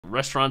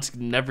Restaurants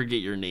never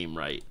get your name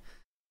right.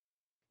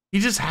 He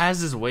just has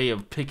his way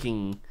of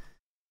picking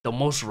the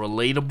most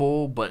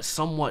relatable but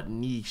somewhat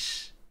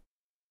niche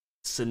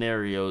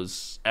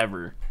scenarios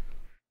ever.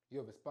 You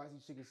have a spicy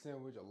chicken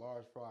sandwich, a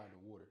large fry, and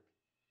a water.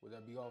 Would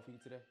that be all for you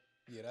today?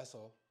 Yeah, that's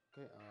all.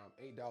 Okay,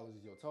 $8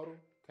 is your total.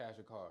 Cash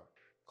or card?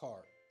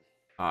 Card.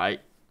 All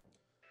right.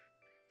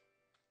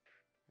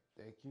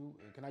 Thank you.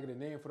 And can I get a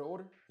name for the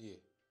order? Yeah.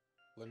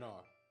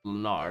 Lennar.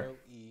 Lennar.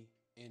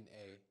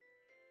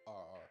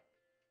 Lenarr.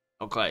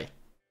 Okay.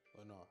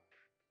 Lennar.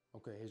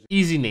 Okay, here's your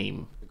Easy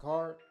name. the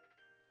card.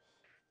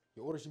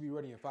 Your order should be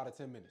ready in 5 to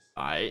 10 minutes.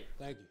 All right.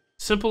 Thank you.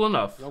 Simple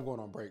enough. Yo, I'm going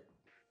on break.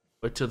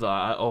 Wait till the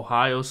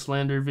Ohio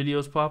slander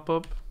videos pop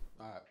up.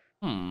 All right.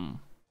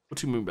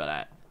 What you mean by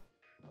that?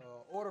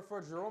 Order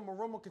for Jerome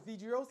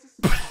Cathedrosis.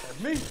 That's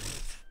me.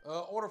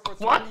 Order for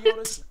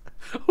Telemiotis.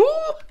 Who?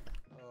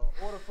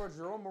 Order for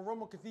Jerome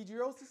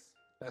Cathedrosis.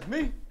 That's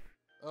me.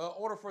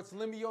 Order for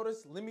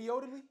Telemiotis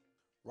Limiotily.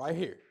 Right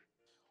here.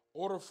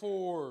 Order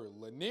for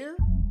Lenarr.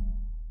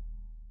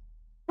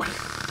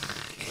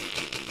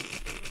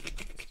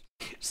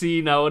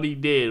 See, now what he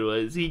did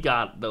was he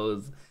got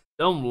those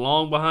them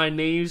long behind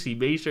names. He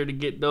made sure to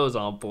get those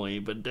on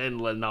point, but then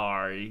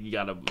Lennar, you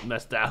gotta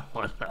mess that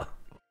one up.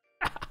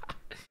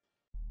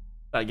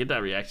 I get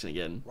that reaction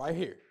again. Right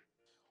here.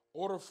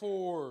 Order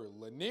for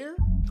Lenarr.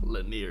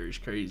 Lenarr is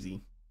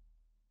crazy.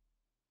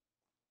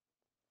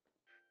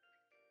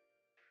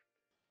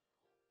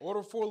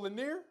 Order for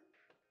Lenarr.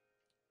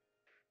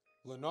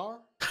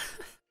 Lenarr.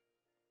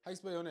 How you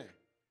spell your name?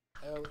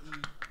 L-E-N-A-R-R.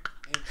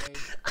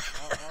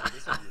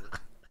 This is yours.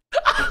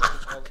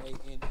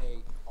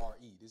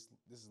 L-A-N-A-R-E. This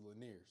is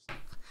Lenarr's.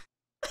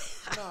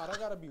 Nah, that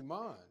gotta be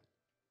mine.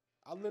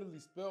 I literally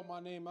spelled my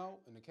name out,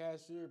 and the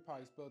cashier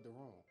probably spelled it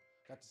wrong.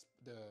 Got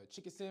the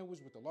chicken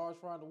sandwich with the large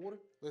fry and the water.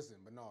 Listen,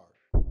 Bernard,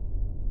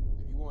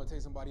 if you want to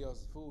take somebody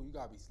else's food, you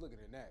gotta be slicker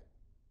than that.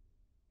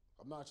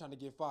 I'm not trying to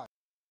get fired.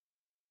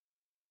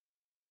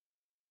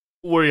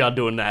 What are y'all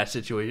doing in that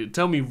situation?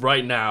 Tell me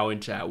right now in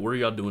chat. What are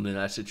y'all doing in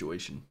that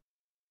situation?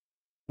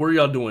 What are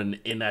y'all doing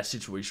in that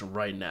situation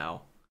right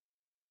now?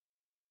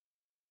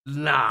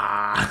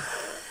 Nah.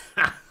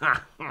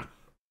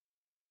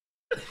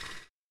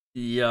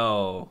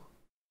 Yo.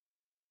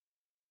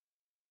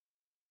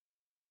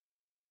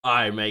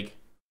 Alright, Meg.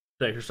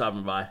 Thanks for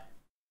stopping by.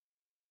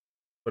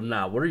 But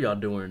nah, what are y'all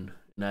doing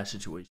in that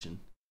situation?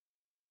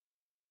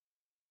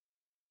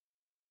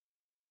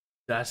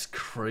 That's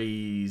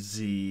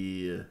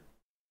crazy.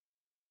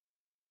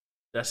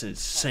 That's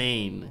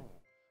insane.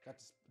 Got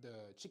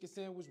the chicken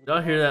sandwich.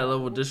 Y'all hear that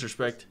level of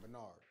disrespect?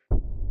 Bernard, if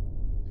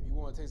you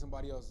want to take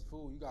somebody else's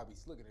food, you gotta be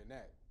slicker than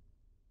that.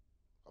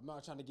 I'm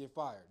not trying to get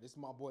fired. This is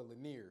my boy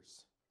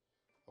Lenarr's.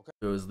 Okay.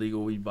 It was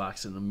legal weed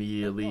boxing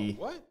immediately.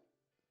 No, what?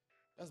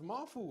 That's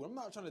my food. I'm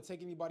not trying to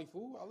take anybody's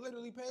food. I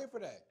literally paid for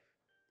that.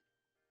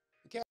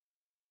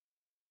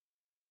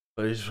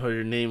 But it's for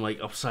your name like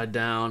upside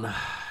down.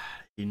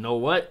 You know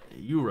what?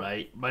 You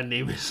right. My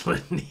name is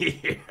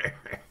Lenarr.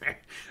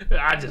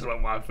 I just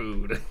want my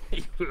food.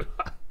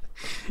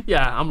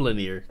 Yeah, I'm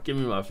Lenarr. Give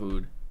me my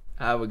food.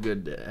 Have a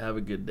good day. Have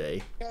a good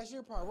day.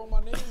 Cashier probably wrote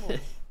my name on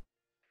it.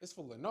 It's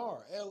for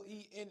Lenarr.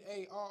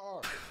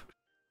 L-E-N-A-R-R.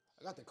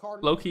 I got the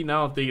card. Low key,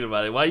 now I'm thinking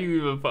about it. Why you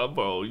even,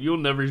 bro? You'll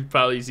never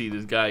probably see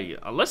this guy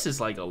unless it's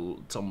like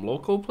some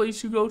local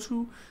place you go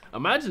to.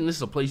 Imagine this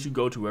is a place you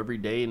go to every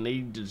day and they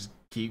just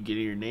keep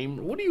getting your name.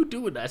 What do you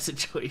do in that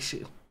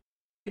situation?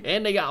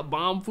 And they got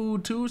bomb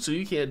food too, so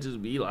you can't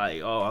just be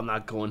like, "Oh, I'm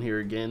not going here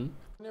again."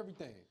 And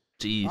everything.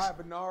 Jeez. All right,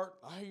 Bernard.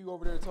 I hear you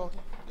over there talking.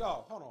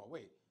 Yo, hold on,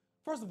 wait.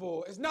 First of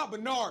all, it's not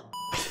Bernard.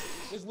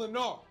 It's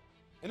Lenarr.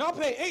 And I'll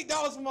pay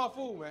 $8 for my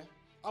food, man.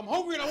 I'm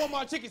hungry and I want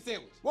my chicken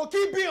sandwich. Well,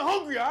 keep being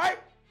hungry, all right?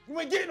 You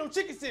ain't getting no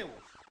chicken sandwich.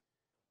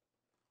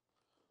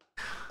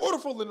 Order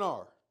for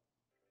Lenarr.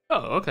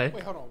 Oh, okay.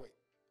 Wait, hold on, wait.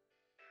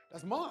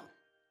 That's mine.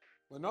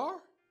 Lenarr?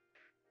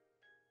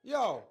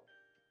 Yo,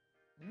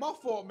 my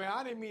fault, man.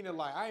 I didn't mean to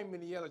I ain't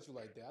mean to yell at you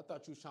like that. I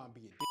thought you was trying to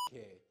be a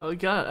dickhead. Oh, I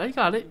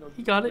got it. You know,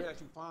 He got it.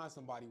 That you find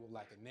somebody with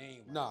like a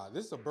name. Nah,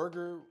 this is a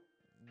burger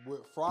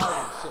with fries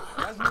and shit.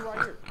 That's me right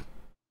here.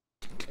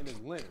 And it's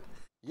Leonard.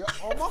 Yo,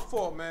 oh, my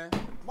fault, man.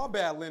 My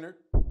bad, Leonard.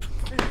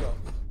 Here you go.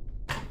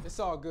 It's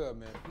all good,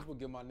 man. People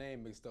get my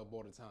name mixed up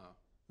all the time.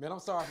 Man, I'm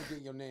sorry for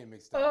getting your name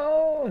mixed up.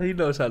 Oh, he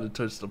knows how to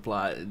touch the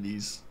plot in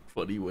these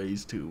funny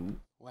ways too.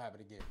 What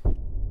happened again?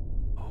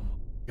 Oh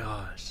my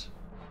gosh.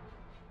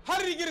 How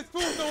did he get his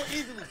food so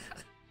easily?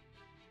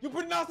 You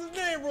pronounced his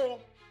name wrong.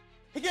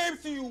 He gave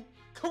it to you,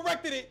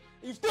 corrected it,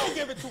 and you still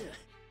gave it to him.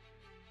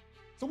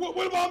 So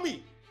what about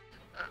me?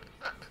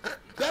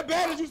 That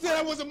bad that you said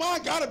that wasn't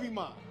mine gotta be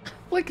mine.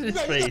 Look at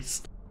his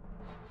face.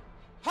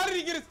 How did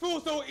he get his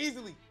food so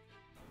easily?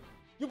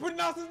 You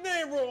pronounced his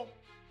name wrong.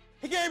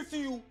 He gave it to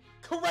you,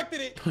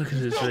 corrected it, Look at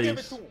and you his still gave it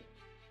face. to him.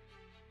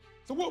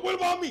 So what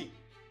about me?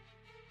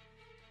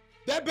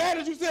 That bad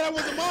that you said that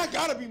wasn't mine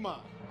gotta be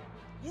mine.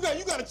 You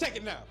gotta check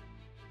it now.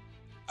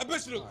 I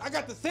bet you I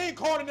got the same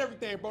card and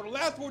everything, bro. The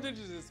last 4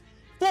 digits is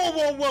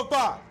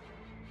 4115.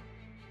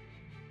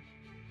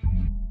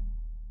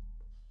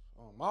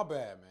 My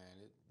bad,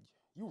 man.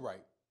 You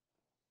right.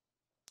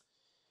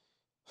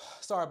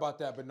 Sorry about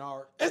that,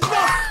 Bernard. It's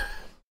not.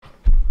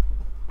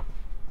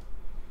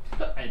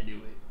 I knew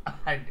it.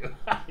 I knew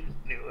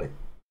it.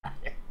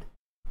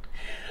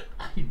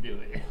 I knew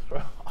it,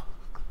 bro.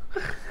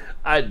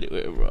 I knew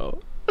it,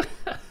 bro.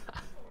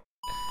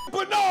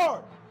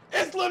 Bernard!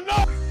 It's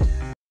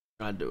Lennar!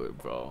 I knew it,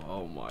 bro.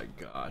 Oh my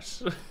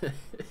gosh.